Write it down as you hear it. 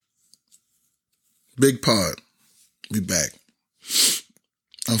Big Pod, we back.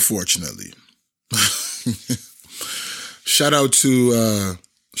 Unfortunately. Shout out to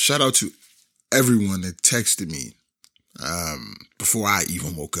everyone that texted me before I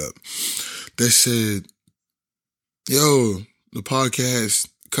even woke up. They said, yo, the podcast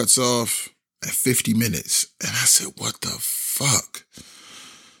cuts off at 50 minutes. And I said, what the fuck?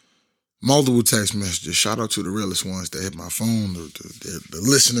 Multiple text messages. Shout out to the realest ones that hit my phone, the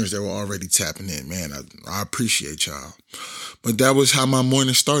listeners that were already tapping in. Man, I appreciate y'all. But that was how my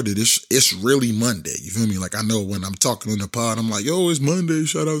morning started. It's really Monday. You feel me? Like, I know when I'm talking on the pod, I'm like, yo, it's Monday,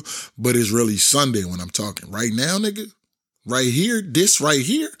 shout out. But it's really Sunday when I'm talking. Right now, nigga, right here, this right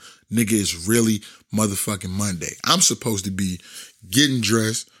here, nigga, is really motherfucking Monday. I'm supposed to be getting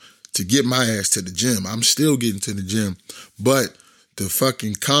dressed to get my ass to the gym. I'm still getting to the gym, but the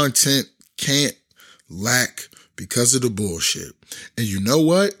fucking content can't lack because of the bullshit. And you know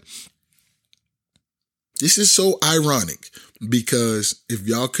what? This is so ironic because if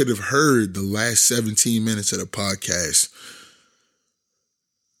y'all could have heard the last 17 minutes of the podcast,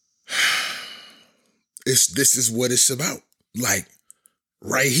 this is what it's about. Like,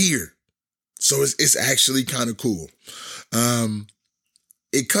 right here. So it's actually kind of cool.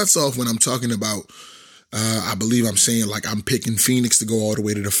 It cuts off when I'm talking about I believe I'm saying like I'm picking Phoenix to go all the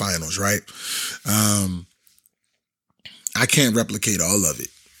way to the finals, right? I can't replicate all of it.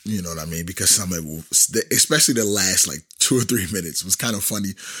 You know what I mean? Because some of it, especially the last like 2 or 3 minutes, was kind of funny,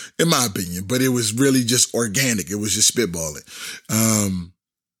 in my opinion. But it was really just organic. It was just spitballing.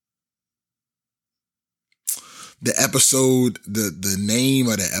 The episode, the name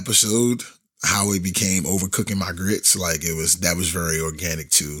of the episode, how it became Overcooking My Grits, like that was very organic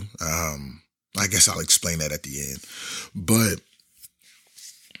too. I guess I'll explain that at the end. But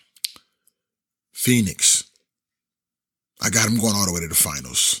Phoenix, I got them going all the way to the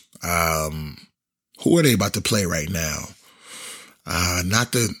finals. Who are they about to play right now? I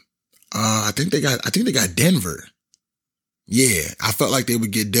think they got Denver. Yeah, I felt like they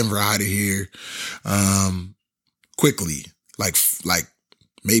would get Denver out of here quickly, like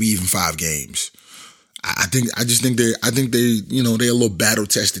maybe even 5 games. I think they, you know, they're a little battle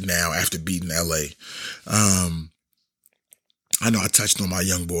tested now after beating LA. I know I touched on my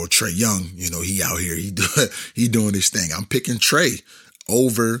young boy, Trey Young. You know, he out here, he doing his thing. I'm picking Trey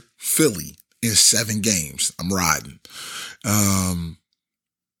over Philly in 7 games. I'm riding. That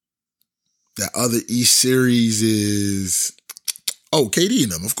other East series is, KD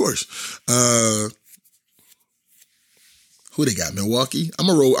and them, of course. Who they got? Milwaukee. I'm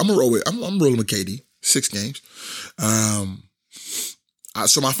rolling with KD. 6 games.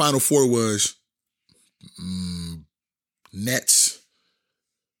 So my final 4 was Nets,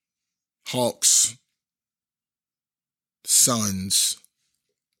 Hawks, Suns,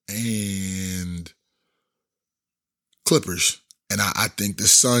 and Clippers. And I think the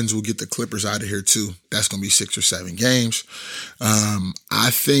Suns will get the Clippers out of here too. That's going to be 6 or 7 games.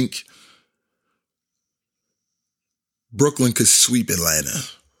 I think Brooklyn could sweep Atlanta.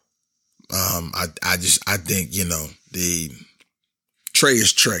 I think, you know, Trey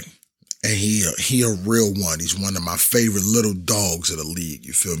is Trey, and he a real one. He's one of my favorite little dogs of the league.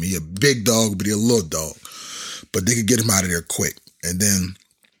 You feel me? He a big dog, but he a little dog. But they could get him out of there quick. And then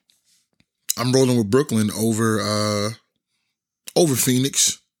I'm rolling with Brooklyn over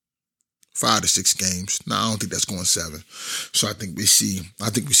Phoenix, 5 to 6 games. No, I don't think that's going 7. So I think we see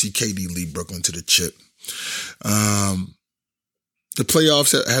KD lead Brooklyn to the chip. The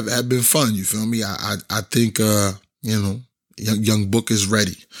playoffs have been fun. You feel me? I think, you know, young Book is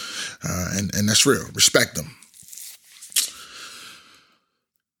ready. And that's real. Respect them.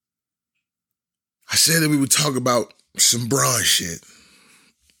 I said that we would talk about some Bron shit.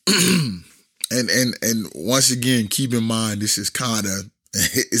 and once again, keep in mind, this is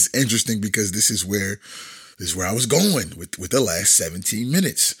it's interesting because this is where I was going with the last 17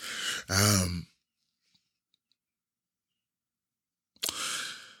 minutes.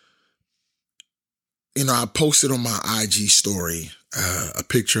 You know, I posted on my IG story a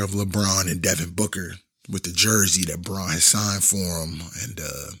picture of LeBron and Devin Booker with the jersey that Bron had signed for him. And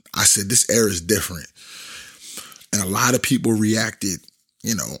I said, this era is different. And a lot of people reacted,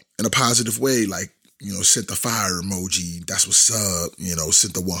 you know, in a positive way, like, you know, sent the fire emoji, that's what's up, you know,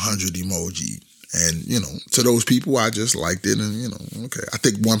 sent the 100 emoji. And, you know, to those people, I just liked it. And, you know, okay. I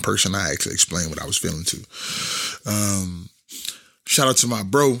think one person I actually explained what I was feeling to. Shout out to my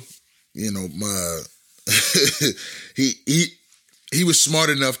bro, you know, he was smart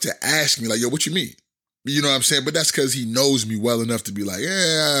enough to ask me, like, yo, what you mean? You know what I'm saying? But that's because he knows me well enough to be like,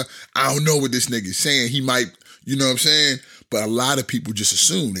 yeah, I don't know what this nigga's saying. He might You know what I'm saying? But a lot of people just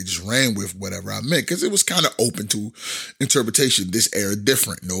assumed, they just ran with whatever I meant because it was kind of open to interpretation. This era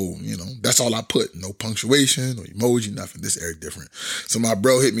different. No, that's all I put. No punctuation, no emoji, nothing. This era different. So my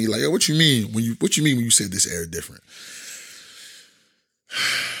bro hit me like, yo, what you mean when you said this era different?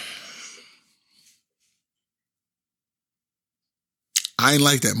 I ain't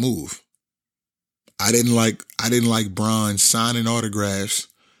like that move. I didn't like Bron signing autographs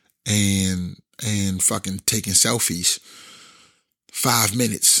and fucking taking selfies 5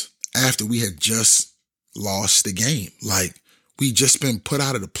 minutes after we had just lost the game. Like, we just been put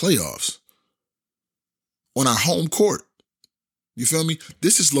out of the playoffs on our home court. You feel me?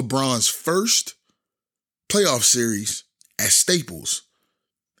 This is LeBron's first playoff series at Staples,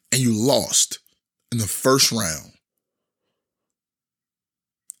 and you lost in the first round.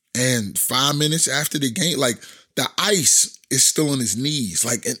 And 5 minutes after the game, like, the ice is still on his knees.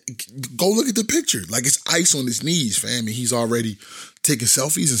 Like, go look at the picture. Like, it's ice on his knees, fam. And he's already taking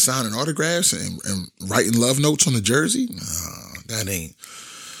selfies and signing autographs and writing love notes on the jersey. That ain't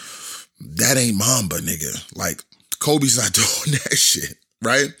Mamba, nigga. Like, Kobe's not doing that shit,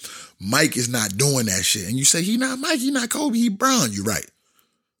 right? Mike is not doing that shit. And you say, he not Mike, he not Kobe, he Bron. You're right.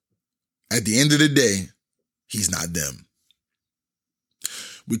 At the end of the day, he's not them.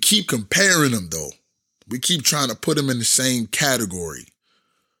 We keep comparing them, though. We keep trying to put him in the same category.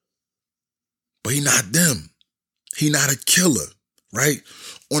 But he not them. He not a killer, right?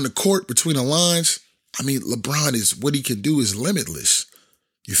 On the court, between the lines, I mean, LeBron is, what he can do is limitless.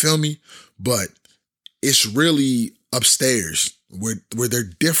 You feel me? But it's really upstairs where they're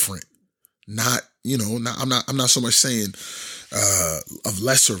different. Not, I'm not so much saying of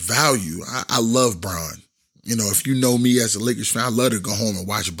lesser value. I love Bron. If you know me as a Lakers fan, I love to go home and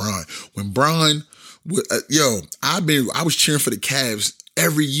watch Bron. When Bron, I was cheering for the Cavs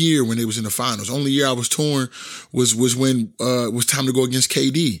every year when they was in the finals. Only year I was torn was when it was time to go against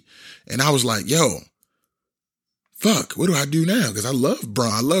KD. And I was like, yo, fuck, what do I do now? Because I love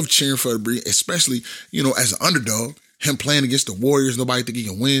Bron. I love cheering for the, especially, as an underdog, him playing against the Warriors, nobody think he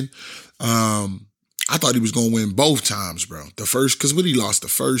can win. I thought he was going to win both times, bro. The first, because when he lost the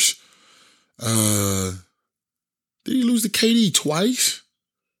first, did he lose to KD twice?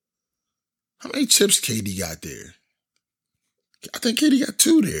 How many chips KD got there? I think KD got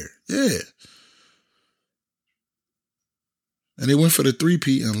 2 there. Yeah. And they went for the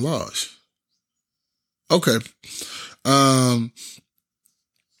 3-peat and lost. Okay. The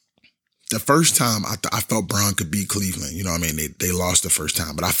first time I felt Bron could beat Cleveland. You know what I mean? They lost the first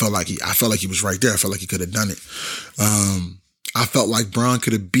time, but I felt like he was right there. I felt like he could have done it. I felt like Bron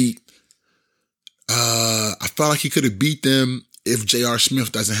could have beat. I felt like he could have beat them if J.R.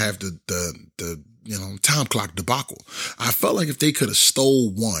 Smith doesn't have the time clock debacle. I felt like if they could have stole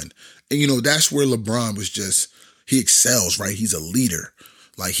one, and that's where LeBron was just, he excels, right? He's a leader.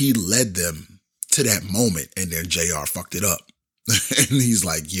 Like, he led them to that moment, and then J.R. fucked it up. And he's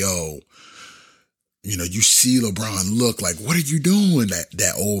like, yo, you see LeBron look like, what are you doing?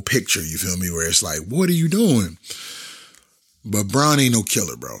 That old picture, you feel me? Where it's like, what are you doing? But Bron ain't no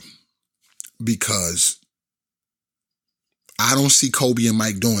killer, bro. Because I don't see Kobe and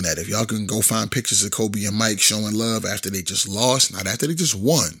Mike doing that. If y'all can go find pictures of Kobe and Mike showing love after they just lost, not after they just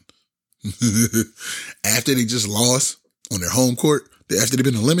won. After they just lost on their home court, after they've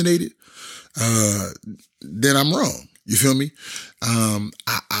been eliminated, then I'm wrong. You feel me?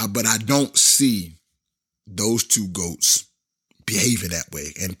 But I don't see those two GOATs behaving that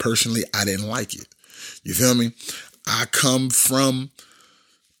way. And personally, I didn't like it. You feel me? I come from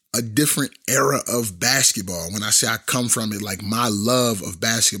a different era of basketball. When I say I come from it, like, my love of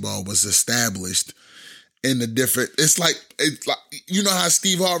basketball was established in the different, it's like, you know how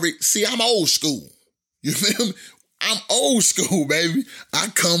Steve Harvey, see, I'm old school. You feel me? I'm old school, baby. I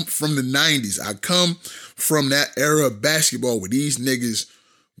come from the 90s. I come from that era of basketball where these niggas,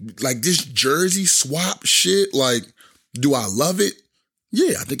 like, this jersey swap shit, like, do I love it?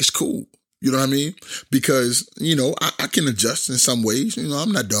 Yeah, I think it's cool. You know what I mean? Because, I can adjust in some ways.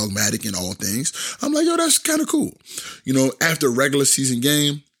 I'm not dogmatic in all things. I'm like, yo, that's kind of cool. After a regular season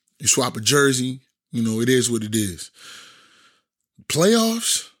game, you swap a jersey. It is what it is.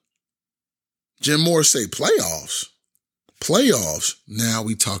 Playoffs? Jim Moore say playoffs. Playoffs, now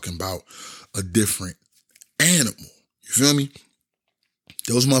we talking about a different animal. You feel me?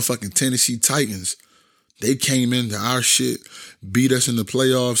 Those motherfucking Tennessee Titans, they came into our shit, beat us in the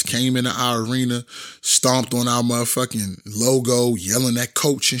playoffs, came into our arena, stomped on our motherfucking logo, yelling at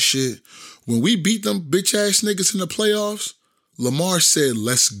coach and shit. When we beat them bitch ass niggas in the playoffs, Lamar said,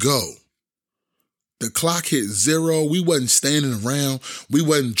 let's go. the clock hit 0. We wasn't standing around. We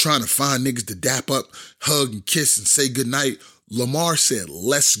wasn't trying to find niggas to dap up, hug and kiss and say goodnight. Lamar said,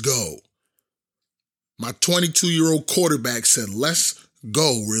 let's go. My 22-year-old quarterback said, let's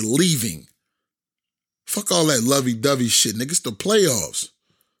go. We're leaving. Fuck all that lovey-dovey shit, nigga. It's the playoffs.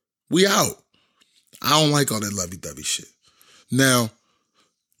 We out. I don't like all that lovey-dovey shit. Now,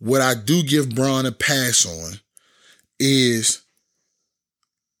 what I do give Bron a pass on is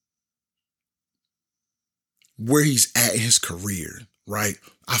where he's at in his career, right?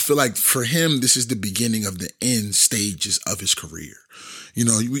 I feel like for him, this is the beginning of the end stages of his career. You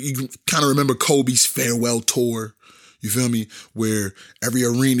know, you kind of remember Kobe's farewell tour, you feel me? Where every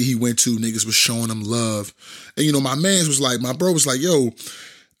arena he went to, niggas was showing him love. And, you know, my bro was like, yo,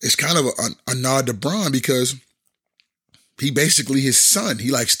 it's kind of a nod to Bron because he basically his son.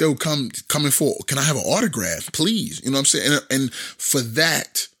 He like still coming for, can I have an autograph, please? You know what I'm saying? And for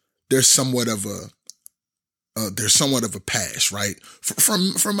that, there's somewhat of a pass, right?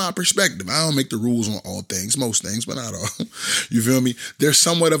 From my perspective. I don't make the rules on all things, most things, but not all. You feel me? There's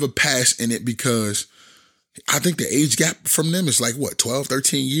somewhat of a pass in it because I think the age gap from them is like, 12,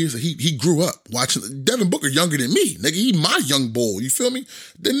 13 years? He grew up watching. Devin Booker younger than me. Nigga, he my young bull. You feel me?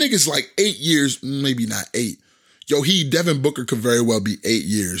 The nigga's like 8 years, maybe not 8. Yo, Devin Booker could very well be 8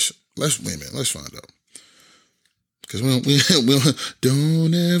 years. Let's find out. Because we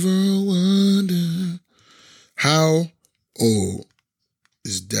don't ever wonder how old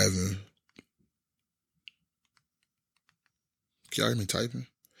is Devin. Can y'all hear me typing?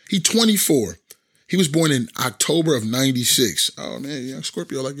 He 24. He was born in October of 96. Oh man, young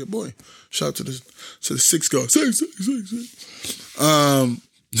Scorpio like your boy. Shout out to the six go. Six.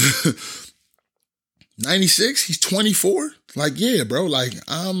 96, he's 24. Like, yeah, bro. Like,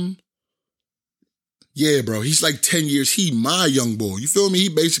 yeah, bro. He's like 10 years. He my young boy. You feel me? He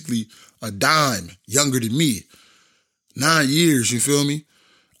basically a dime younger than me. 9 years, you feel me?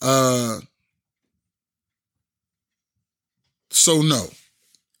 So no,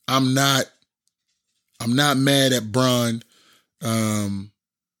 I'm not mad at Bron. In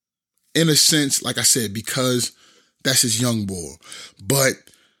a sense, like I said, because that's his young boy. But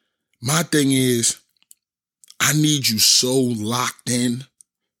my thing is, I need you so locked in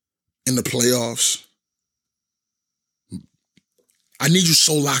the playoffs. I need you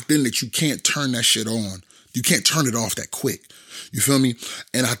so locked in that you can't turn that shit on. You can't turn it off that quick. You feel me?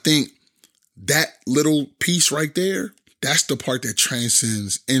 And I think that little piece right there, that's the part that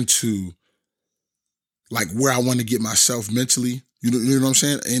transcends into like where I want to get myself mentally. You know what I'm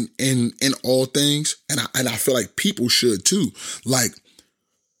saying? In all things. And I feel like people should too. Like,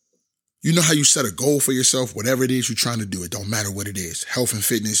 you know how you set a goal for yourself, whatever it is you're trying to do, it don't matter what it is. Health and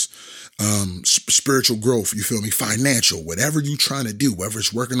fitness, spiritual growth, you feel me? Financial, whatever you're trying to do, whether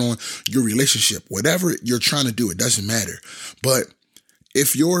it's working on your relationship, whatever you're trying to do, it doesn't matter. But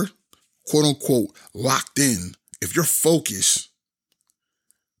if you're quote unquote locked in, if your focus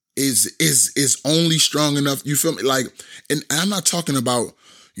is only strong enough, you feel me? Like, and I'm not talking about,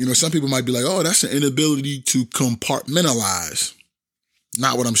 you know, some people might be like, oh, that's an inability to compartmentalize.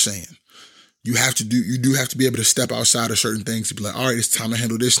 Not what I'm saying. You do have to be able to step outside of certain things to be like, all right, it's time to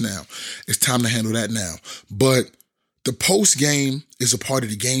handle this now. It's time to handle that now. But the post game is a part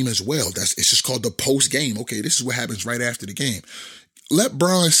of the game as well. It's just called the post game. Okay, this is what happens right after the game. Let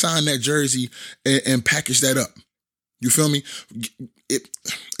Bron sign that jersey and package that up. You feel me?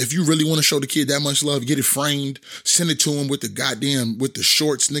 If you really want to show the kid that much love, get it framed, send it to him with the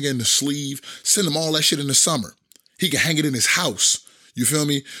shorts, nigga, in the sleeve. Send him all that shit in the summer. He can hang it in his house. You feel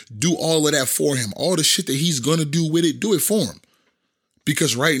me? Do all of that for him. All the shit that he's going to do with it, do it for him.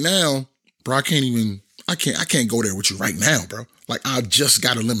 Because right now, bro, I can't go there with you right now, bro. Like, I just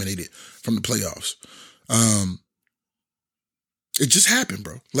got eliminated from the playoffs. It just happened,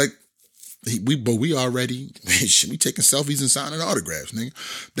 bro. Like, we already, we taking selfies and signing autographs, nigga.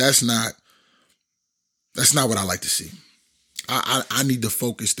 That's not what I like to see. I need the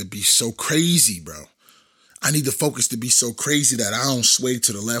focus to be so crazy, bro. I need the focus to be so crazy that I don't sway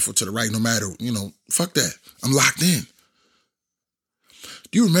to the left or to the right, no matter, fuck that. I'm locked in.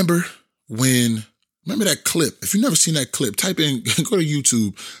 Do you remember that clip? If you've never seen that clip, go to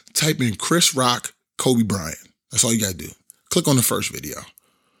YouTube, type in Chris Rock, Kobe Bryant. That's all you got to do. Click on the first video.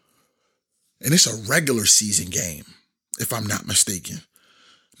 And it's a regular season game, if I'm not mistaken.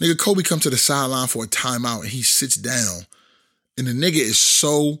 Nigga, Kobe comes to the sideline for a timeout and he sits down. And the nigga is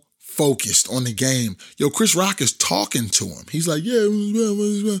so focused on the game. Yo, Chris Rock is talking to him. He's like, yeah, I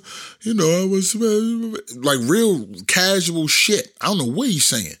was like real casual shit. I don't know what he's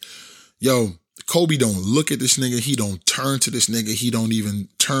saying. Yo, Kobe don't look at this nigga. He don't turn to this nigga. He don't even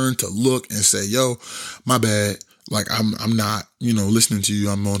turn to look and say, yo, my bad. Like, I'm not, listening to you.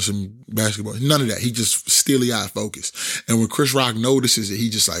 I'm on some basketball. None of that. He just steely-eyed focus. And when Chris Rock notices it, he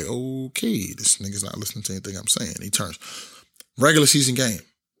just like, okay, this nigga's not listening to anything I'm saying. He turns. Regular season game.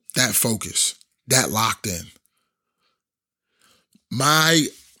 That focus. That locked in. My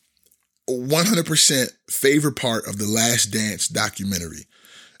 100% favorite part of the Last Dance documentary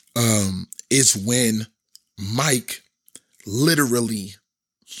is when Mike literally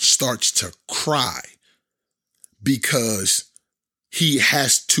starts to cry because he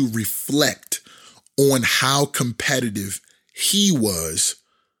has to reflect on how competitive he was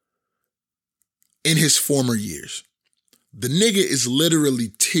in his former years. The nigga is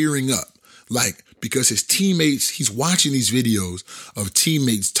literally tearing up, like, because his teammates, he's watching these videos of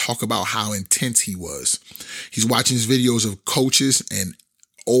teammates talk about how intense he was. He's watching these videos of coaches and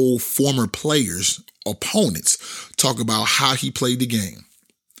old former players, opponents, talk about how he played the game.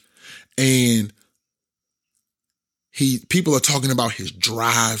 And people are talking about his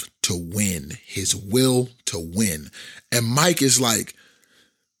drive to win, his will to win. And Mike is like,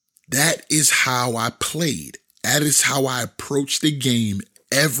 that is how I played. That is how I approach the game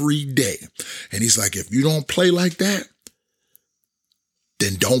every day. And he's like, if you don't play like that,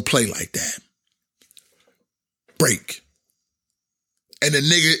 then don't play like that. Break. And the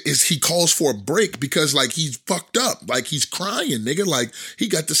nigga he calls for a break because like he's fucked up. Like he's crying, nigga. Like he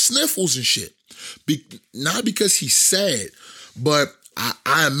got the sniffles and shit. Not because he's sad, but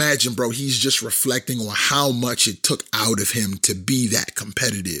I imagine, bro, he's just reflecting on how much it took out of him to be that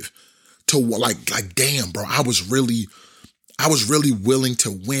competitive. To like, damn, bro, I was really willing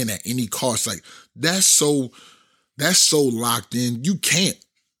to win at any cost. Like that's so locked in. You can't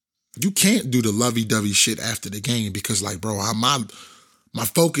do the lovey-dovey shit after the game because like, bro, my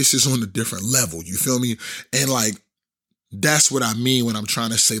focus is on a different level. You feel me? And like, that's what I mean when I'm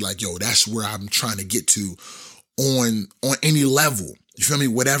trying to say like, yo, that's where I'm trying to get to on any level. You feel me?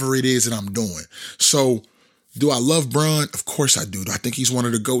 Whatever it is that I'm doing. So do I love Bron? Of course I do. Do I think he's one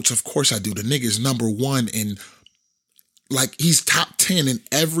of the GOATs? Of course I do. The nigga is number one in, like, he's top 10 in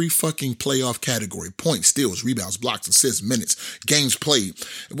every fucking playoff category. Points, steals, rebounds, blocks, assists, minutes, games played.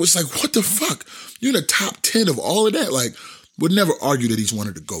 It was like, what the fuck? You're in the top 10 of all of that? Like, would never argue that he's one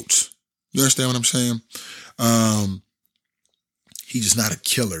of the GOATs. You understand what I'm saying? He's just not a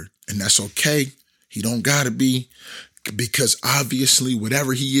killer, and that's okay. He don't gotta be, because obviously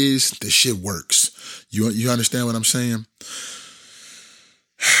whatever he is, the shit works. You understand what I'm saying?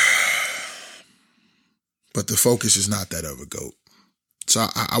 But the focus is not that of a GOAT. So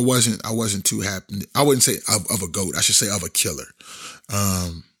I wasn't too happy. I wouldn't say of a GOAT. I should say of a killer.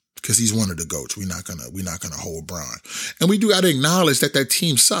 Because he's one of the GOATs. We're not gonna hold Bron. And we do gotta acknowledge that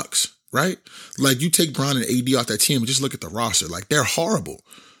team sucks, right? Like you take Bron and AD off that team and just look at the roster. Like they're horrible.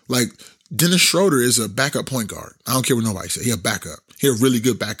 Like Dennis Schroeder is a backup point guard. I don't care what nobody says. He a backup. He a really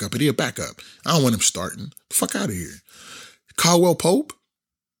good backup, but he a backup. I don't want him starting. Fuck out of here. Caldwell Pope?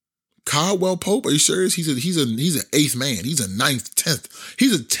 Are you serious? He's an eighth man. He's a ninth, 10th.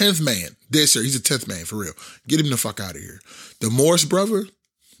 He's a 10th man. Dead sir. He's a 10th man for real. Get him the fuck out of here. The Morris brother,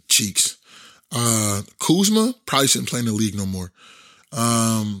 cheeks. Kuzma probably shouldn't play in the league no more.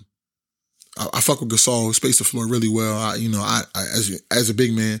 I fuck with Gasol, space the floor really well. As a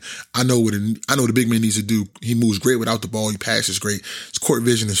big man, I know the big man needs to do. He moves great without the ball. He passes great. His court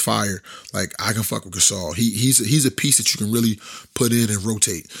vision is fire. Like I can fuck with Gasol. He's a piece that you can really put in and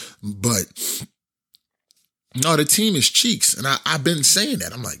rotate. But no, the team is cheeks, and I've been saying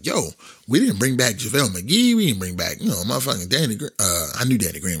that. I'm like, yo, we didn't bring back JaVale McGee. We didn't bring back, motherfucking Danny Green. I knew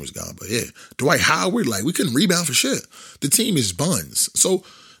Danny Green was gone, but yeah, Dwight Howard. Like we couldn't rebound for shit. The team is buns. So.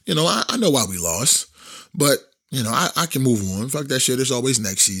 I know why we lost, but, I can move on. Fuck that shit. There's always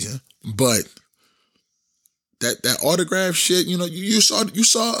next season. But that autograph shit, you saw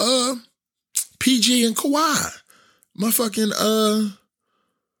PG and Kawhi. Motherfucking,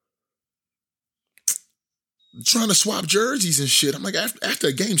 trying to swap jerseys and shit. I'm like,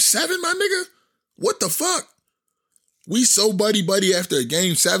 after game 7, my nigga, what the fuck? We so buddy after a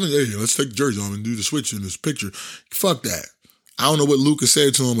game 7. Hey, let's take the jersey on and do the switch in this picture. Fuck that. I don't know what Luka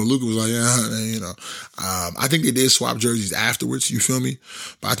said to him, but Luka was like, I think they did swap jerseys afterwards, you feel me?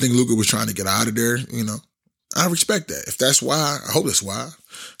 But I think Luka was trying to get out of there, I respect that. If that's why, I hope that's why.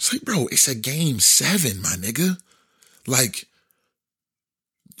 It's like, bro, it's a game 7, my nigga. Like,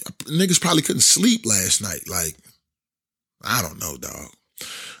 niggas probably couldn't sleep last night. Like, I don't know, dog.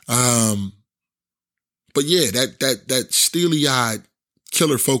 But yeah, that steely-eyed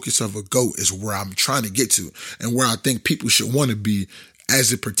killer focus of a GOAT is where I'm trying to get to and where I think people should want to be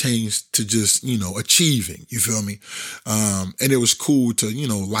as it pertains to just, achieving, you feel me? And it was cool to,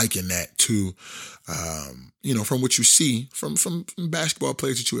 liken that to, from what you see from basketball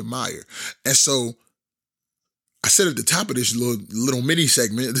players that you admire. And so I said at the top of this little mini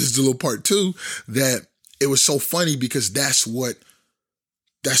segment, this is the little part 2, that it was so funny because that's where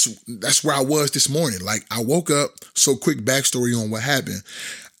I was this morning. Like, I woke up, so quick backstory on what happened.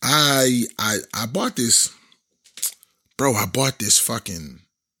 I bought this, fucking,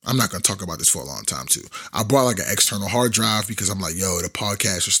 I'm not going to talk about this for a long time too. I bought like an external hard drive because I'm like, the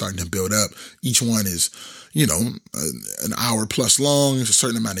podcasts are starting to build up. Each one is, an hour plus long. It's a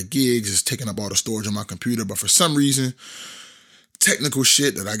certain amount of gigs. It's taking up all the storage on my computer. But for some reason, technical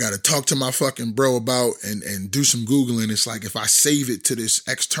shit that I got to talk to my fucking bro about and do some Googling. It's like, if I save it to this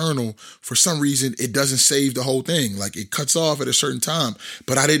external, for some reason, it doesn't save the whole thing. Like, it cuts off at a certain time.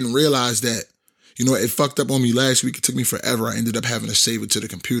 But I didn't realize that, it fucked up on me last week. It took me forever. I ended up having to save it to the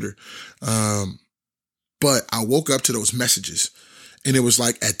computer. But I woke up to those messages, and it was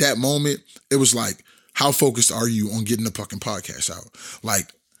like, at that moment, it was like, how focused are you on getting the fucking podcast out?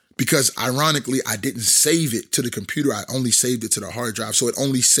 Like, because ironically, I didn't save it to the computer. I only saved it to the hard drive. So it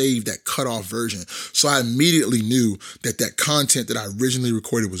only saved that cut off version. So I immediately knew that content that I originally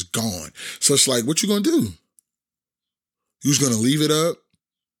recorded was gone. So it's like, what you gonna do? You just gonna leave it up?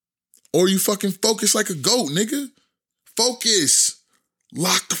 Or you fucking focus like a goat, nigga? Focus.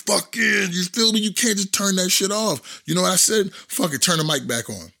 Lock the fuck in. You feel me? You can't just turn that shit off. You know what I said? Fuck it, turn the mic back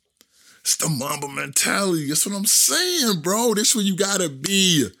on. It's the Mamba mentality. That's what I'm saying, bro. This is where you gotta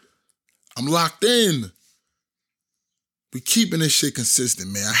be. I'm locked in. We keeping this shit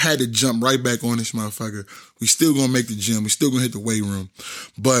consistent, man. I had to jump right back on this motherfucker. We still gonna make the gym. We still gonna hit the weight room.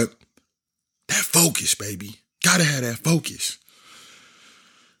 But that focus, baby. Gotta have that focus.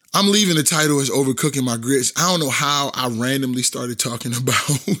 I'm leaving the title as Overcooking My Grits. I don't know how I randomly started talking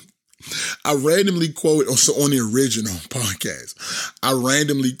about I randomly quoted on the original podcast. I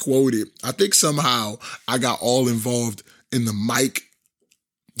randomly quoted. I think somehow I got all involved in the Mike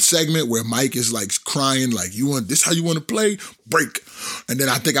segment where Mike is like crying, like, you want this how you want to play? Break. And then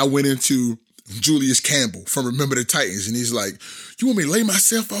I think I went into Julius Campbell from Remember the Titans, and he's like, you want me to lay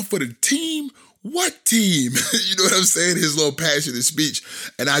myself out for the team? What team? You know what I'm saying? His little passionate speech.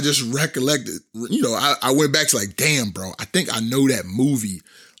 And I just recollected, I went back to like, damn, bro, I think I know that movie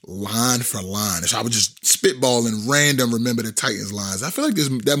line for line. So I was just spitballing random Remember the Titans lines. I feel like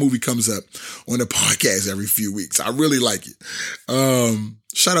that movie comes up on the podcast every few weeks. I really like it.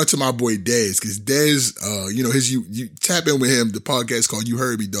 Shout out to my boy Dez, because Dez, you tap in with him. The podcast called You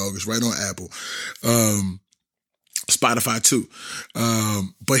Heard Me, Dog. It's right on Apple. Spotify too.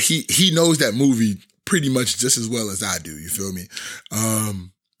 But he knows that movie pretty much just as well as I do. You feel me?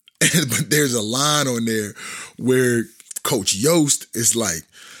 But there's a line on there where Coach Yost is like,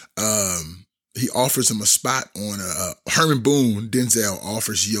 he offers him a spot on Herman Boone. Denzel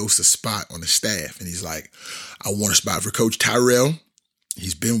offers Yost a spot on the staff, and he's like, I want a spot for Coach Tyrell.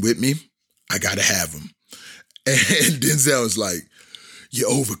 He's been with me. I gotta have him. And Denzel is like, you're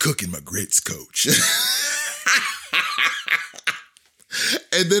overcooking my grits, coach.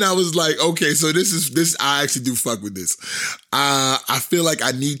 And then I was like, okay, so this, I actually do fuck with this. I feel like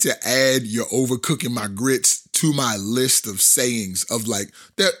I need to add you're overcooking my grits to my list of sayings of like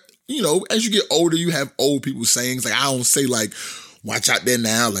that, as you get older, you have old people sayings. Like, I don't say like, watch out there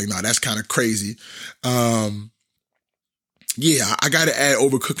now. Like, no, that's kind of crazy. Yeah, I got to add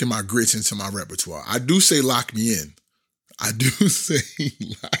overcooking my grits into my repertoire. I do say lock me in. I do say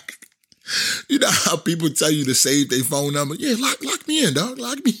lock. You know how people tell you to save their phone number? Yeah, lock me in, dog.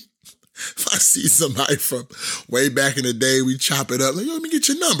 Lock me. If I see somebody from way back in the day, we chop it up. Like, yo, let me get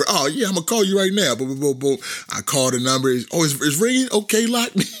your number. Oh, yeah, I'm going to call you right now. Boom, boom, boom, boom. I call the number. It's ringing? Okay,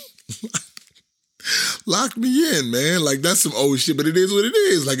 lock me. Lock me in, man. Like, that's some old shit, but it is what it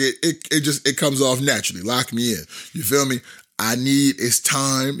is. Like, it comes off naturally. Lock me in. You feel me? It's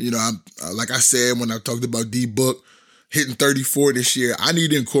time. I'm like I said when I talked about D-Book, hitting 34 this year, I need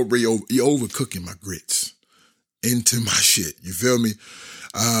to incorporate you overcooking my grits into my shit. You feel me?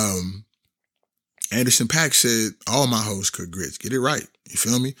 Anderson .Paak said, all my hoes cook grits. Get it right. You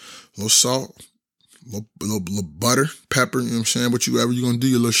feel me? A little salt, a little butter, pepper, you know what I'm saying? Whatever you're going to do,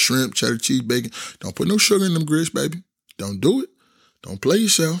 your little shrimp, cheddar cheese, bacon. Don't put no sugar in them grits, baby. Don't do it. Don't play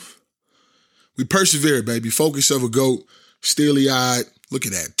yourself. We persevere, baby. Focus of a goat, steely-eyed. Look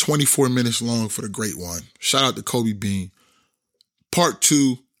at that. 24 minutes long for the great one. Shout out to Kobe Bean. Part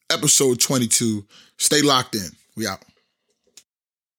 2, episode 22. Stay locked in. We out.